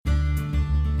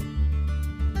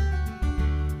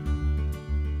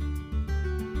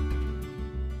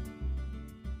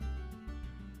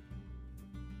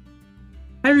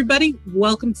everybody.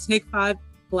 Welcome to Take 5.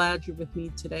 Glad you're with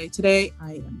me today. Today,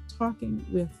 I am talking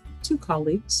with two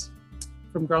colleagues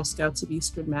from Girl Scouts of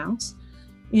Eastern Mass.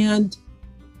 And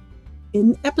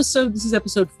this is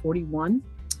episode 41,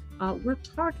 we're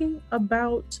talking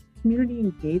about community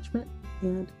engagement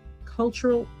and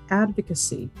cultural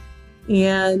advocacy.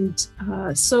 And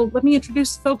so let me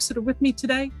introduce the folks that are with me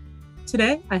today.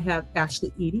 Today, I have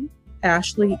Ashley Eady.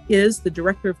 Ashley is the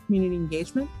Director of Community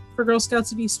Engagement for Girl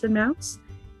Scouts of Eastern Mass.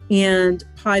 And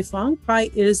Pai Fong.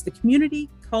 Pai is the Community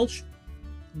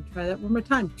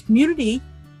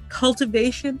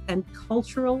Cultivation and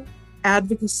Cultural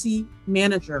Advocacy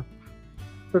Manager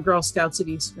for Girl Scouts of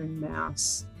Eastern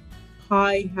Mass.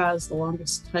 Pai has the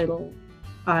longest title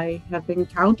I have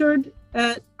encountered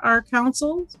at our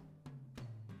council.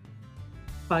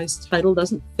 Pai's title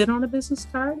doesn't fit on a business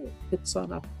card, it fits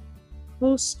on a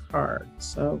postcard.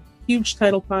 So huge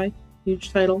title, Pai,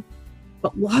 huge title.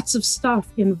 But lots of stuff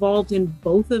involved in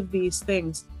both of these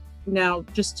things. Now,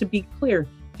 just to be clear,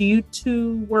 do you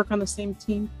two work on the same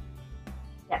team?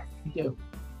 Yes. You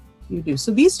do.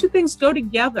 So these two things go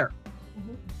together.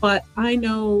 Mm-hmm. But I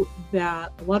know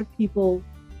that a lot of people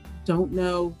don't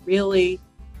know really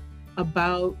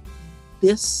about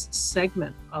this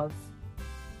segment of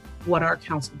what our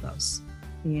council does.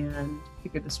 And I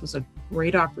figured this was a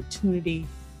great opportunity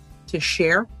to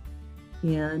share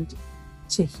and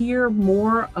to hear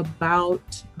more about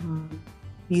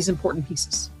these important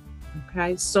pieces.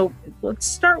 Okay, so let's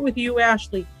start with you,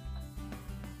 Ashley.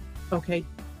 Okay,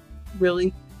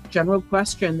 really general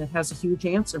question that has a huge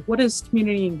answer. What is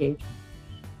community engagement?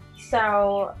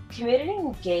 So community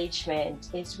engagement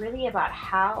is really about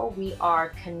how we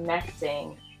are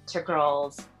connecting to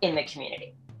girls in the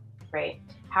community, right?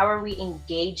 How are we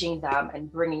engaging them and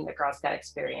bringing the Girl Scout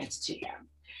experience to them?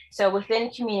 So within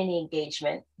community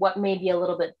engagement, what may be a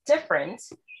little bit different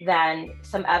than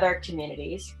some other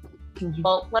communities,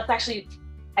 well, let's actually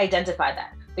identify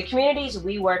that. The communities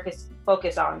we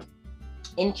focus on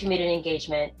in community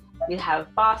engagement, we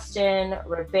have Boston,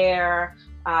 Revere,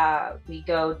 we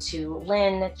go to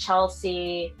Lynn,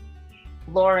 Chelsea,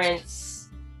 Lawrence,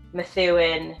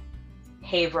 Methuen,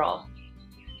 Haverhill,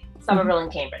 Somerville,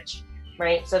 and Cambridge.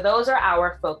 Right? So those are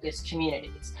our focus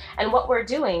communities. And what we're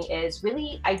doing is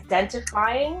really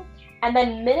identifying and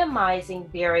then minimizing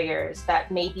barriers that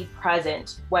may be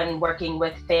present when working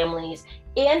with families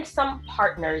and some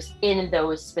partners in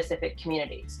those specific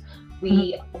communities.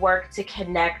 We work to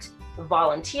connect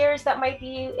volunteers that might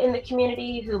be in the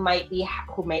community who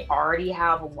may already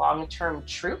have long-term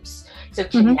troops. So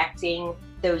connecting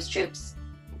those troops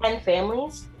and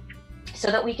families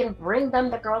so that we can bring them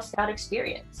the Girl Scout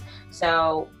experience.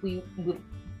 So we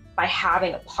by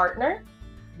having a partner,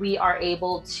 we are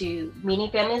able to meeting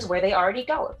families where they already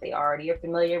go. If they already are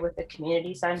familiar with the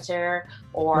community center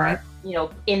or,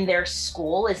 in their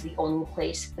school is the only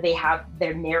place they have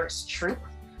their nearest troop,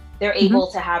 they're able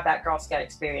to have that Girl Scout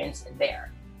experience there.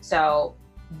 So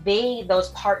those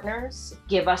partners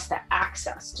give us the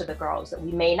access to the girls that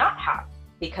we may not have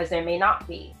because there may not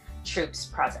be troops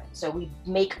present. So we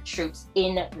make troops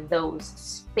in those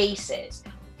spaces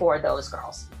for those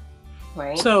girls,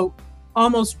 right? So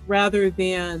almost rather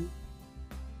than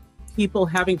people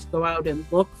having to go out and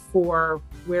look for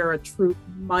where a troop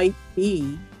might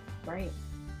be, right,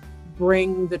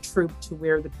 bring the troop to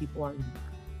where the people are.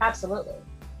 Absolutely.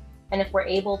 And if we're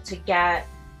able to get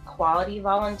quality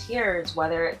volunteers,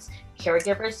 whether it's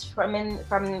caregivers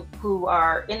from who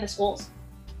are in the schools,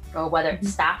 or whether it's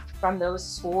staff from those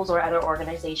schools or other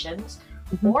organizations,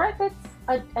 or if it's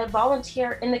a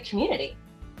volunteer in the community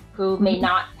who may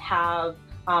not have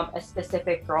a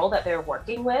specific girl that they're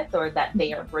working with or that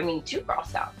they are bringing to Girl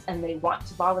Scouts and they want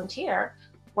to volunteer,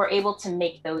 we're able to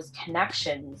make those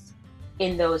connections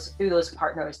through those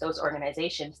partners, those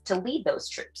organizations to lead those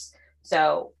troops.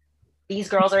 So these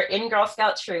girls are in Girl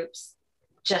Scout troops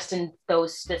just in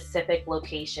those specific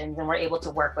locations, and we're able to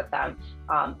work with them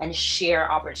and share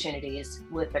opportunities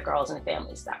with the girls and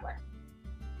families that way.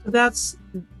 So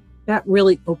that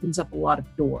really opens up a lot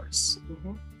of doors.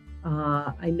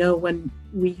 I know when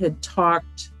we had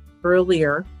talked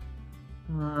earlier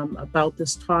about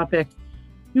this topic,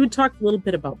 you had talked a little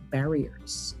bit about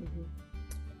barriers.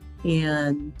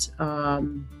 And are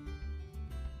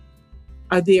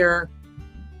there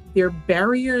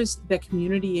barriers that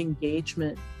community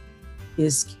engagement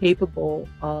is capable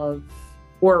of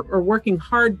or working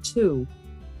hard to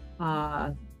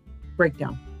break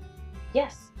down?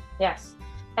 Yes.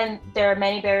 And there are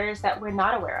many barriers that we're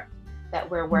not aware of, that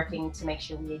we're working to make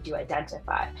sure we do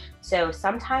identify. So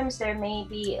sometimes there may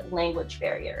be language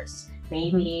barriers.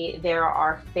 Maybe there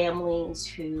are families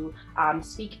who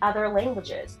speak other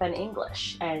languages than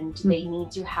English, and they need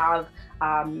to have,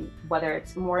 whether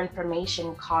it's more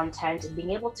information, content, and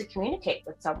being able to communicate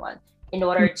with someone in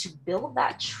order to build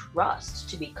that trust,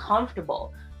 to be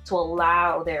comfortable, to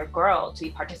allow their girl to be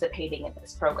participating in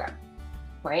this program,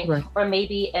 right? Or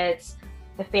maybe it's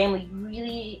the family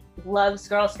really loves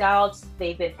Girl Scouts,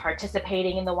 they've been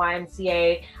participating in the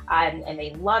YMCA, and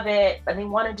they love it, and they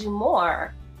want to do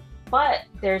more. But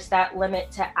there's that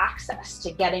limit to access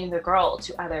to getting the girl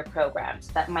to other programs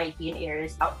that might be in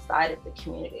areas outside of the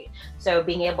community. So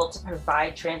being able to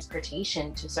provide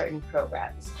transportation to certain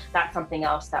programs, that's something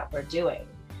else that we're doing.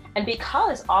 And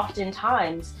because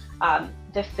oftentimes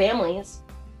the families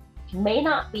may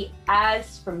not be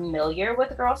as familiar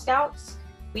with Girl Scouts,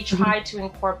 we try to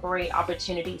incorporate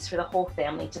opportunities for the whole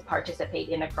family to participate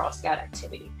in a Girl Scout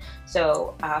activity.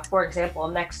 So for example,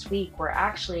 next week, we're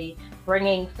actually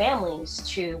bringing families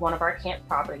to one of our camp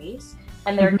properties,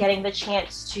 and they're getting the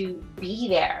chance to be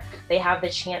there. They have the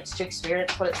chance to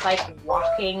experience what it's like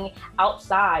walking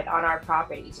outside on our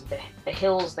properties, the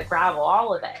hills, the gravel,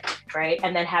 all of it, right?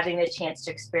 And then having the chance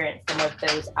to experience some of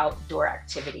those outdoor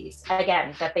activities,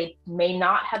 again, that they may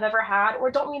not have ever had or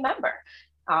don't remember.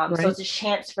 So it's a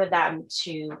chance for them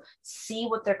to see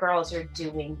what their girls are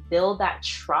doing, build that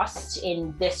trust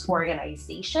in this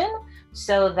organization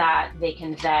so that they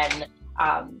can then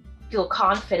feel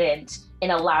confident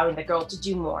in allowing the girl to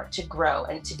do more, to grow,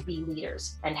 and to be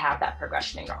leaders and have that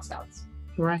progression in Girl Scouts.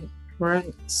 Right.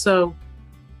 So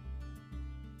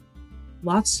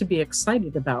lots to be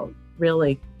excited about,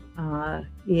 really.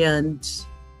 And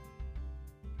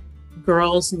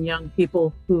girls and young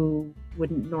people who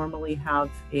wouldn't normally have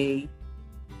a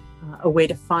way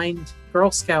to find Girl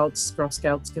Scouts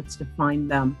gets to find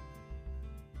them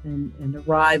and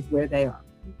arrive where they are,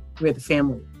 where the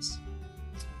family is.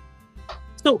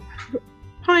 So,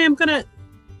 Pi, I'm going to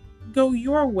go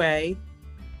your way.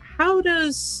 How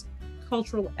does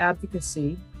cultural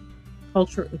advocacy,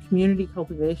 community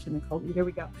cultivation, and culture, there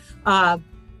we go.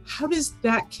 How does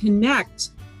that connect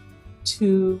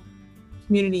to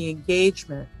community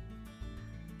engagement?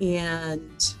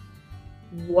 And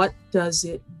what does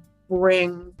it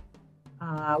bring?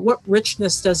 What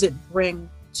richness does it bring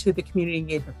to the community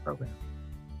engagement program?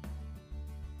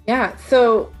 Yeah,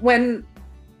 so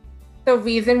the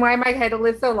reason why my title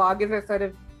is so long is there's sort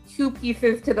of two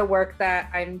pieces to the work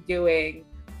that I'm doing.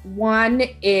 One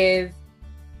is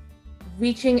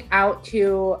reaching out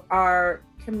to our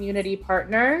community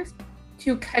partners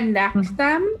to connect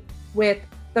them with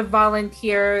the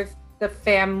volunteers, the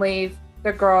families,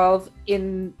 the girls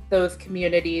in those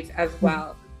communities as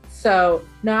well. So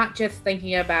not just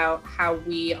thinking about how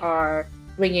we are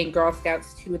bringing Girl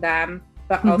Scouts to them,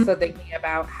 but also thinking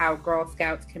about how Girl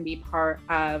Scouts can be part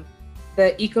of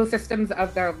the ecosystems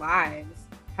of their lives.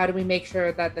 How do we make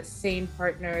sure that the same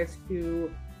partners who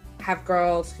have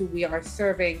girls who we are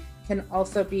serving can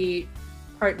also be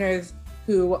partners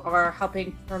who are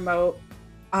helping promote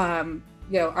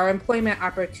our employment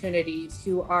opportunities,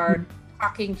 who are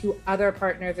talking to other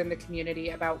partners in the community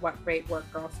about what great work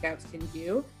Girl Scouts can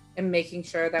do, and making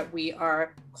sure that we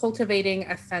are cultivating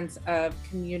a sense of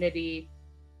community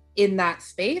in that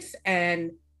space,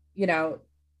 and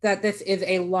that this is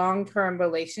a long-term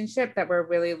relationship that we're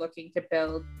really looking to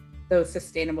build those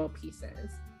sustainable pieces.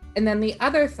 And then the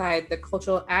other side, the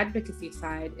cultural advocacy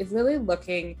side, is really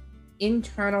looking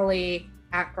internally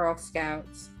at Girl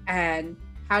Scouts and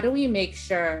how do we make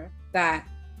sure that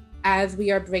as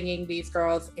we are bringing these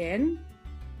girls in,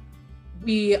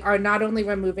 we are not only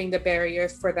removing the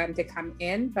barriers for them to come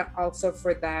in, but also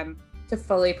for them to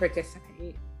fully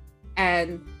participate.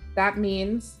 And that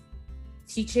means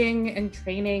teaching and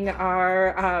training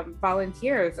our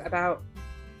volunteers about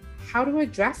how to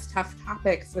address tough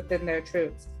topics within their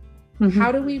troops.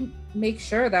 How do we make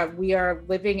sure that we are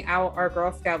living out our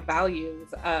Girl Scout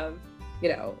values of,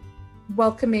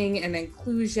 welcoming and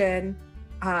inclusion?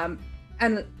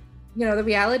 And the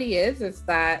reality is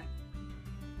that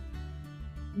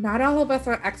not all of us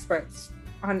are experts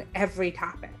on every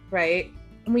topic, right?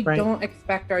 And we don't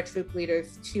expect our troop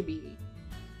leaders to be.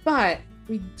 But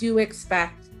we do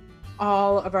expect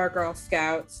all of our Girl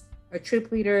Scouts, our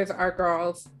troop leaders, our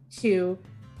girls, to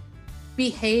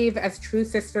behave as true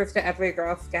sisters to every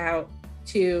Girl Scout,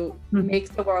 to make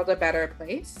the world a better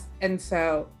place. And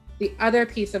so the other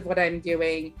piece of what I'm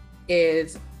doing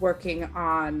is working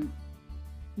on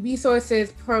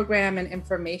resources, program, and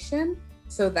information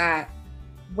so that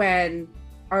when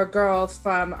our girls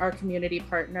from our community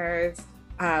partners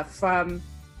and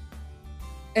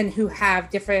who have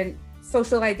different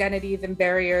social identities and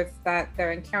barriers that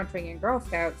they're encountering in Girl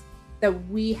Scouts, that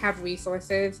we have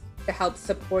resources to help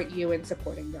support you in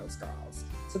supporting those girls.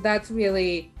 So that's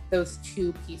really those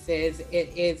two pieces.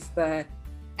 It is the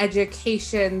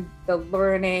education, the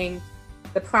learning,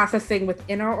 the processing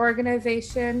within our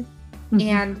organization,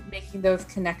 and making those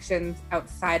connections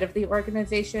outside of the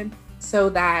organization so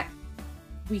that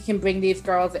we can bring these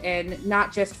girls in,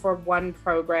 not just for one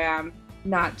program,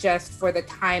 not just for the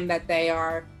time that they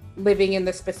are living in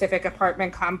the specific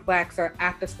apartment complex or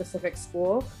at the specific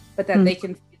school, but that they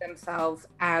can see themselves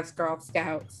as Girl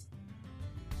Scouts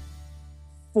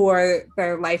for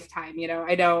their lifetime. You know,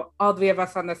 I know all three of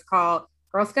us on this call,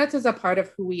 Girl Scouts is a part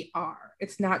of who we are.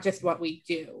 It's not just what we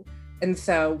do. And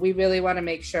so we really want to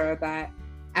make sure that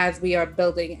as we are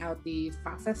building out these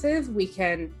processes, we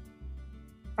can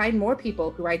find more people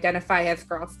who identify as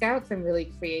Girl Scouts and really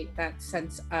create that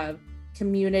sense of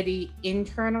community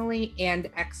internally and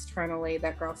externally,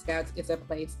 that Girl Scouts is a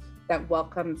place that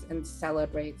welcomes and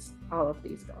celebrates all of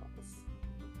these girls.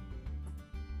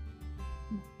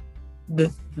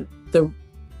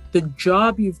 The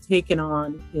job you've taken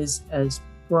on is as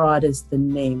broad as the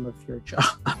name of your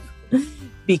job,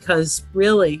 because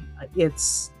really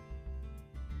it's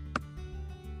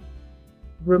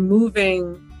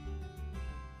removing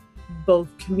both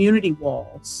community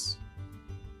walls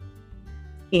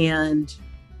and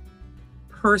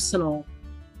personal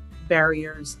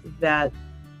barriers that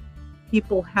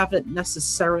people haven't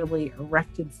necessarily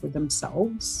erected for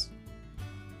themselves,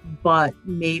 but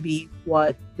maybe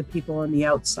what the people on the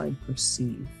outside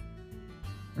perceive,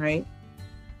 right?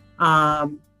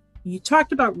 You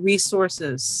talked about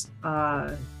resources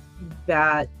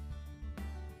that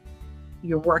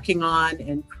you're working on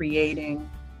and creating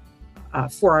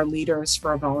for our leaders,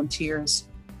 for our volunteers.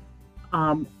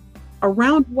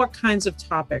 Around what kinds of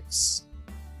topics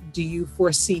do you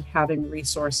foresee having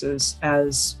resources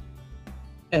as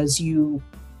you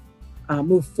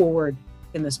move forward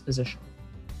in this position?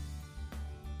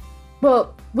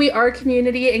 Well, we are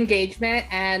community engagement,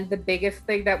 and the biggest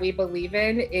thing that we believe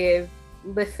in is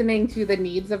listening to the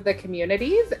needs of the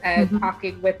communities and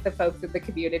talking with the folks in the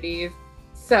communities.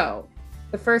 So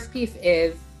the first piece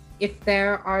is, if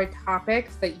there are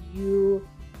topics that you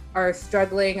are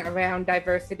struggling around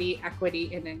diversity,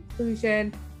 equity, and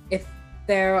inclusion, if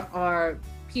there are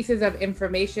pieces of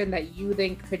information that you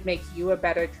think could make you a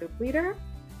better troop leader,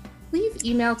 please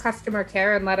email customer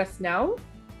care and let us know.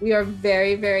 We are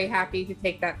very, very happy to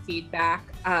take that feedback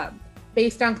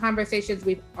based on conversations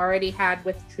we've already had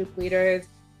with troop leaders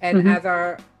and as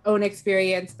our own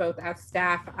experience, both as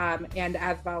staff and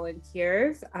as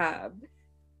volunteers.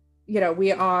 You know,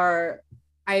 we are,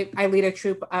 I lead a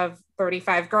troop of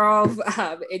 35 girls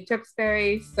in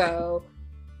Tewksbury. So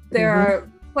there are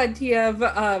plenty of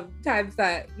times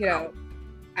that, you know,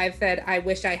 I've said, I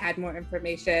wish I had more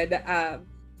information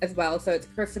as well. So it's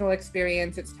personal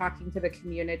experience, it's talking to the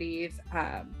communities.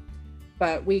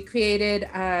 But we created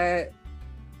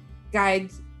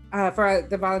guides for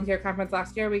the volunteer conference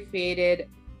last year. We created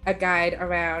a guide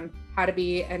around how to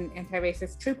be an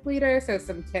anti-racist troop leader. So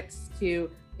some tips to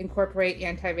incorporate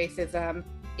anti-racism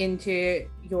into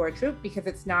your troop, because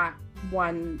it's not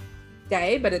one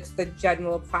day, but it's the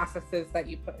general processes that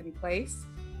you put in place.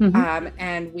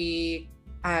 And we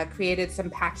created some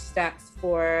patch steps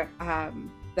for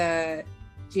the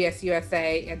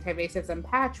GSUSA anti-racism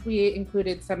patch. We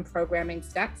included some programming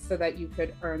steps so that you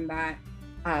could earn that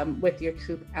with your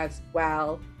troop as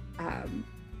well.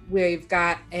 We've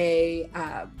got a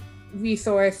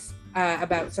resource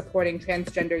about supporting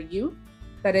transgender youth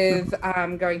that is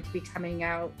going to be coming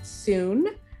out soon,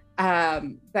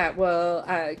 that will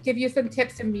give you some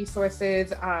tips and resources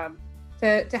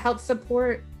to help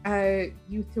support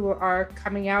youth who are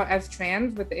coming out as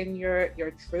trans within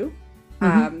your troop,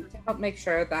 to help make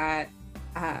sure that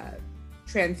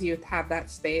trans youth have that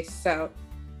space. So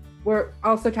we're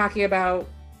also talking about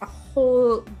a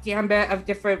whole gambit of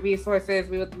different resources.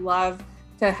 We would love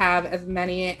to have as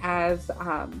many as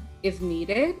is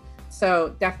needed.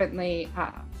 So definitely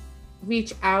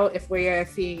reach out if we are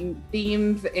seeing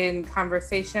themes in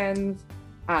conversations.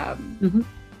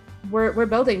 We're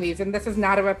building these, and this is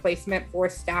not a replacement for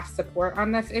staff support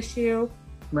on this issue.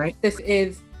 Right. This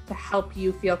is to help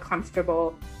you feel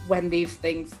comfortable when these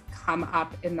things come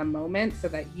up in the moment, so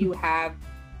that you have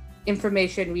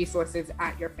information, resources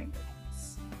at your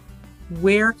fingertips.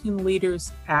 Where can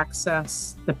leaders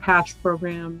access the patch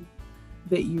program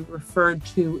that you referred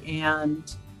to, and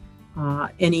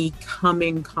any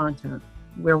coming content?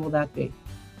 Where will that be?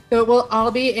 So it will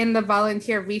all be in the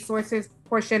volunteer resources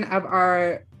portion of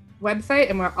our website,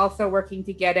 and we're also working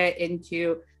to get it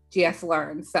into GS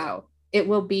Learn. So it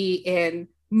will be in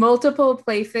multiple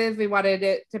places. We wanted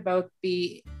it to both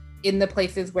be in the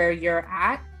places where you're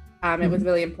at. It was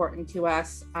really important to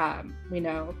us. We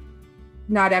know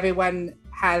not everyone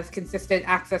has consistent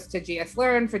access to GS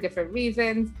Learn for different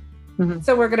reasons.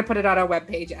 So we're going to put it on our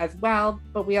webpage as well.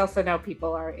 But we also know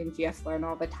people are in GS Learn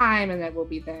all the time, and it will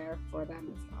be there for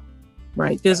them as well.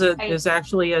 Right. There's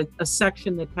actually a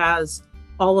section that has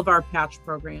all of our patch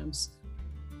programs.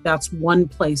 That's one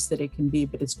place that it can be,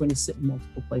 but it's going to sit in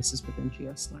multiple places within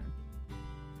GS Learn.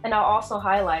 And I'll also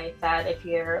highlight that if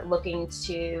you're looking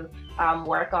to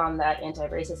work on that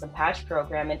anti-racism patch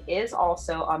program, it is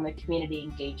also on the community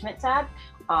engagement tab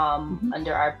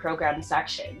under our program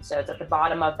section. So it's at the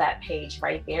bottom of that page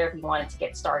right there if you wanted to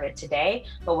get started today,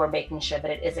 but we're making sure that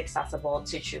it is accessible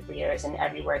to troop leaders and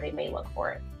everywhere they may look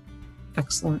for it.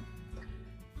 Excellent.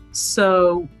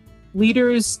 So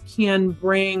leaders can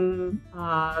bring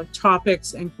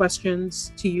topics and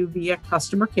questions to you via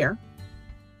customer care.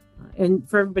 And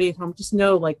for everybody at home, just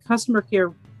know, like, customer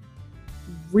care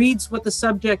reads what the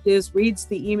subject is, reads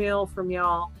the email from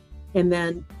y'all, and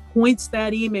then points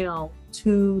that email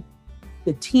to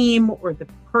the team or the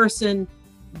person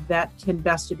that can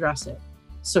best address it.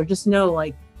 So just know,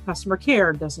 like, customer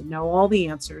care doesn't know all the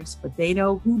answers, but they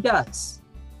know who does.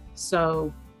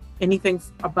 So anything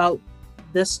about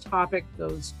this topic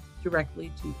goes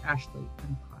directly to Ashley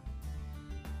and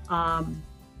Todd.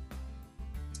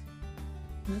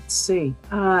 Let's see.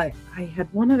 I had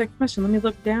one other question. Let me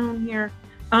look down here.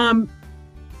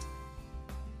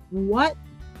 What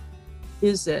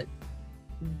is it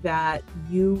that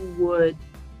you would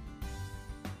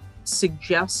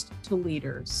suggest to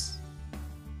leaders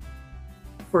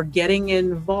for getting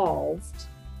involved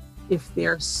if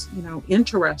they're,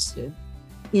 interested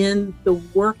in the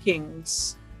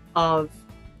workings of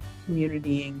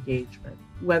community engagement,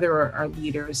 whether our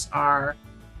leaders are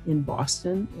in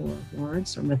Boston or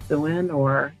Lawrence or Methuen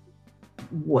or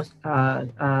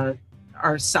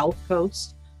our South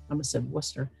Coast? I almost said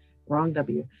Worcester, wrong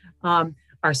W.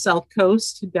 Our South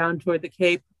Coast down toward the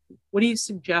Cape. What do you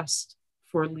suggest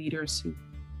for leaders who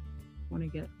want to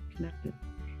get connected?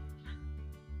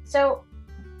 So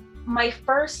my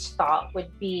first thought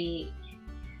would be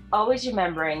always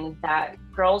remembering that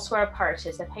girls who are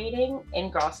participating in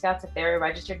Girl Scouts, if they're a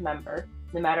registered member,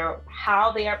 no matter how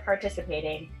they are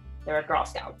participating, they're a Girl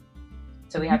Scout.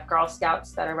 So we have Girl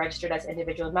Scouts that are registered as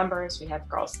individual members. We have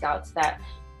Girl Scouts that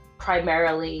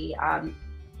primarily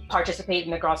participate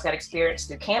in the Girl Scout experience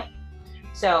through camp.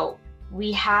 So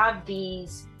we have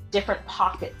these different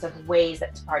pockets of ways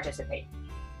that to participate.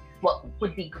 What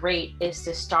would be great is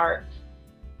to start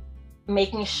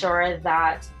making sure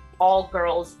that all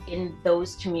girls in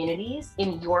those communities,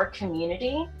 in your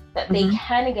community, that they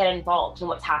can get involved in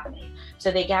what's happening. So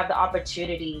they have the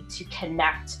opportunity to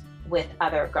connect with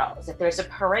other girls. If there's a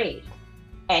parade,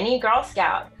 any Girl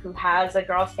Scout who has a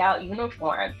Girl Scout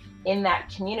uniform in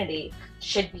that community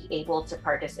should be able to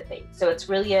participate. So it's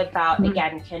really about,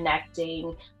 again,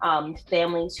 connecting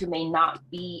families who may not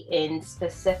be in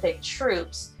specific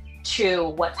troops to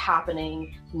what's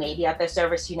happening maybe at the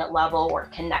service unit level, or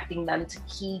connecting them to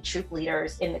key troop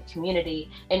leaders in the community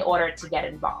in order to get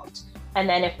involved. And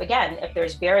then if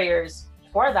there's barriers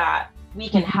for that, we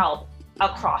can help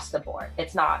across the board.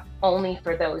 It's not only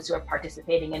for those who are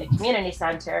participating in a community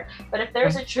center, but if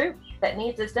there's a troop that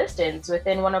needs assistance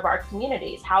within one of our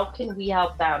communities, how can we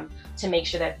help them to make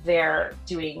sure that they're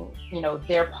doing,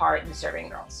 their part in serving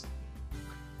girls?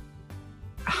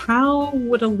 How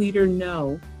would a leader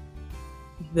know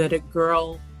that a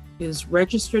girl is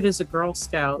registered as a Girl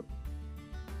Scout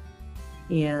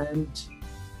and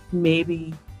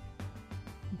maybe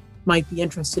might be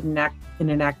interested in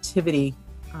an activity?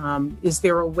 Is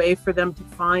there a way for them to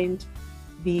find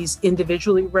these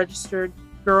individually registered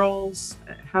girls?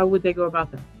 How would they go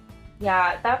about that?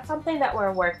 Yeah, that's something that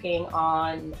we're working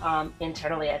on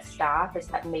internally as staff, is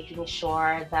that making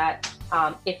sure that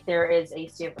if there is a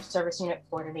service unit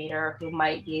coordinator who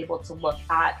might be able to look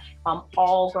at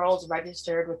all girls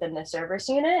registered within the service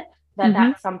unit,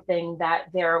 that's something that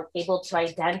they're able to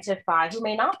identify who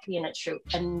may not be in a troop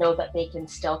and know that they can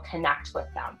still connect with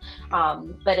them.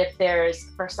 But if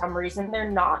there's, for some reason, they're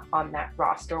not on that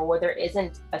roster, or there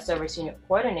isn't a service unit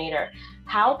coordinator,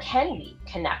 how can we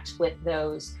connect with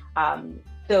those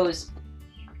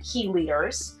key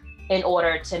leaders in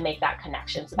order to make that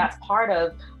connection? So that's part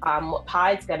of what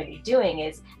PIE's going to be doing,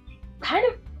 is kind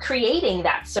of creating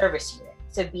that service unit.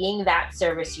 So being that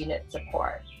service unit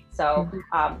support. So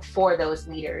for those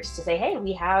leaders to say, hey,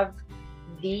 we have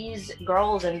these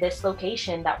girls in this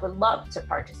location that would love to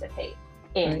participate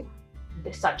in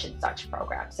the such and such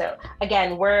program. So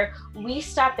again, we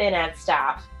step in as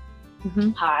staff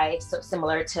Pi, so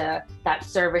similar to that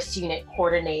service unit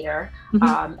coordinator.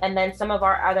 Mm-hmm. And then some of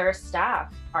our other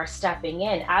staff are stepping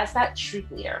in as that troop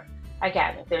leader.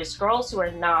 Again, if there's girls who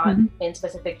are not in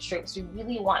specific troops, we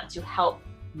really want to help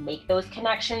make those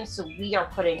connections. So we are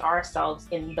putting ourselves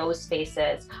in those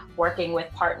spaces, working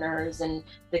with partners and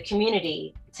the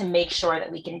community to make sure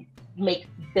that we can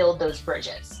build those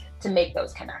bridges, to make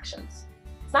those connections.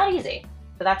 It's not easy,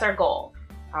 but that's our goal.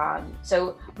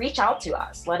 So reach out to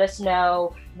us, let us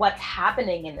know what's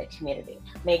happening in the community,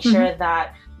 make sure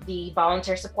that the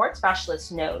volunteer support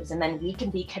specialist knows, and then we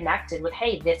can be connected with,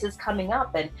 hey, this is coming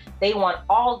up and they want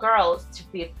all girls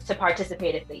to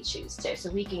participate if they choose to.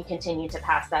 So we can continue to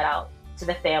pass that out to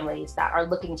the families that are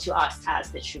looking to us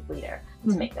as the troop leader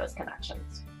to make those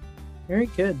connections. Very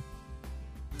good.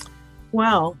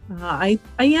 Well, I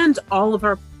end all of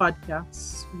our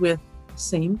podcasts with the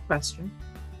same question.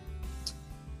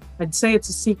 I'd say it's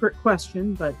a secret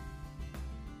question, but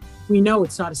we know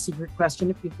it's not a secret question.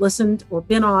 If you've listened or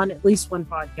been on at least one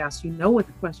podcast, you know what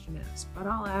the question is, but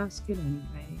I'll ask it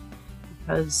anyway,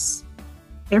 because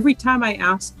every time I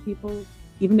ask people,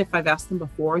 even if I've asked them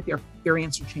before, their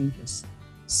answer changes.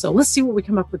 So let's see what we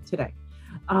come up with today.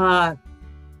 Pi,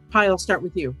 I'll start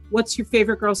with you. What's your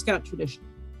favorite Girl Scout tradition?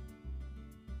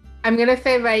 I'm going to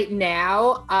say right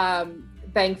now,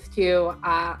 thanks to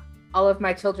all of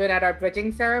my children at our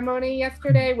bridging ceremony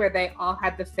yesterday, where they all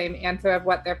had the same answer of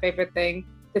what their favorite thing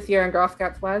this year in Girl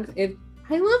Scouts was, is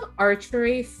I love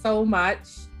archery so much.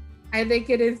 I think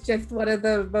it is just one of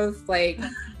the most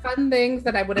fun things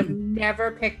that I would have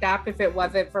never picked up if it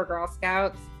wasn't for Girl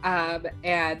Scouts.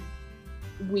 And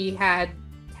we had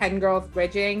 10 girls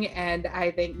bridging, and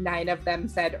I think 9 of them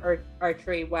said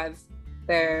archery was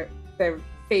their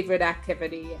favorite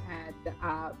activity. And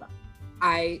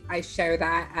I share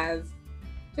that as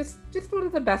just one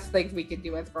of the best things we can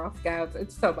do as Girl Scouts.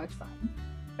 It's so much fun.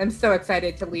 I'm so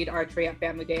excited to lead archery at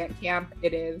Family Day at camp.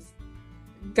 It is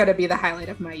going to be the highlight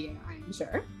of my year, I'm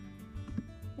sure.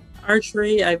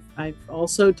 Archery, I've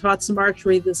also taught some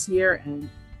archery this year and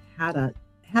had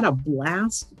a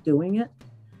blast doing it,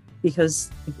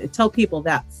 because I tell people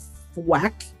that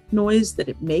thwack noise that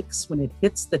it makes when it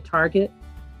hits the target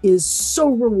is so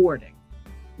rewarding.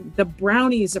 The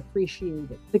brownies appreciate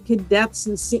it. The cadets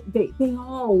and they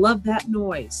all love that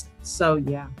noise. So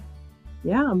yeah,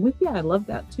 I'm with you. I love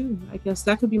that too. I guess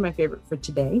that could be my favorite for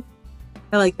today.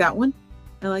 I like that one.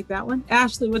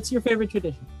 Ashley, what's your favorite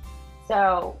tradition?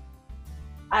 So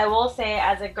I will say,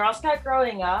 as a Girl Scout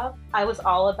growing up, I was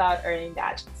all about earning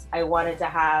badges. I wanted to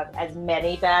have as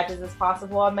many badges as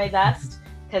possible on my vest,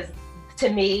 because to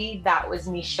me, that was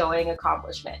me showing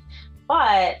accomplishment.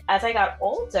 But as I got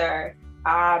older,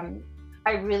 I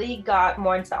really got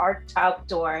more into art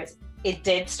outdoors. It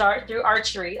did start through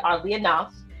archery, oddly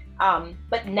enough.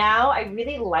 But now I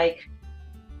really like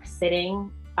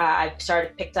sitting. I've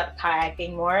picked up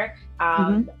kayaking more.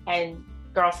 And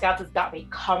Girl Scouts has got me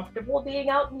comfortable being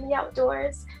out in the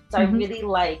outdoors. So I really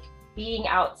like being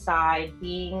outside,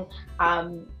 being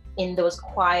in those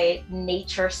quiet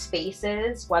nature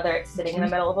spaces, whether it's sitting in the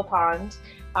middle of a pond,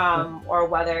 or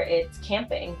whether it's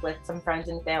camping with some friends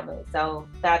and family. So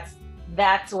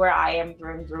that's where I am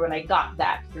through and through, and I got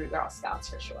that through Girl Scouts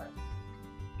for sure.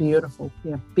 Beautiful.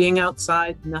 Yeah, being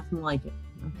outside, nothing like it.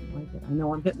 I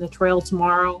know I'm hitting the trail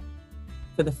tomorrow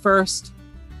for the first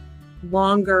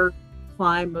longer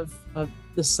climb of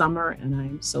the summer, and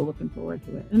I'm so looking forward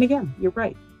to it. And again, you're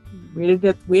right. Where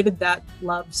did that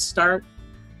love start?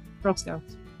 Girl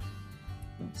Scouts.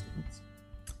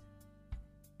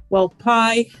 Well,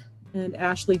 Pi and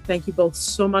Ashley, thank you both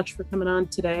so much for coming on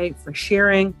today, for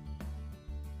sharing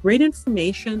great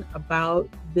information about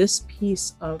this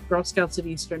piece of Girl Scouts of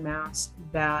Eastern Mass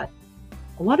that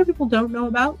a lot of people don't know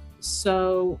about.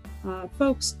 So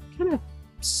folks, kind of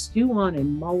stew on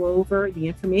and mull over the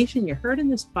information you heard in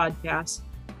this podcast.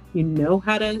 You know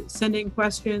how to send in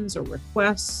questions or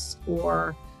requests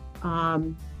or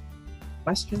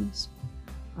questions.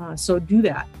 So do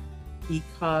that,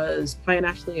 because Pi and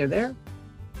Ashley are there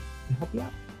to help you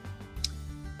out.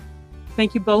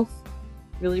 Thank you both.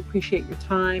 Really appreciate your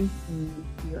time and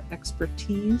your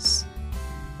expertise.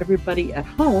 Everybody at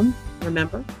home,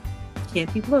 remember,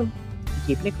 can't be blue,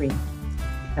 keeping it green.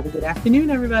 Have a good afternoon,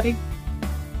 everybody.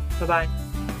 Bye-bye.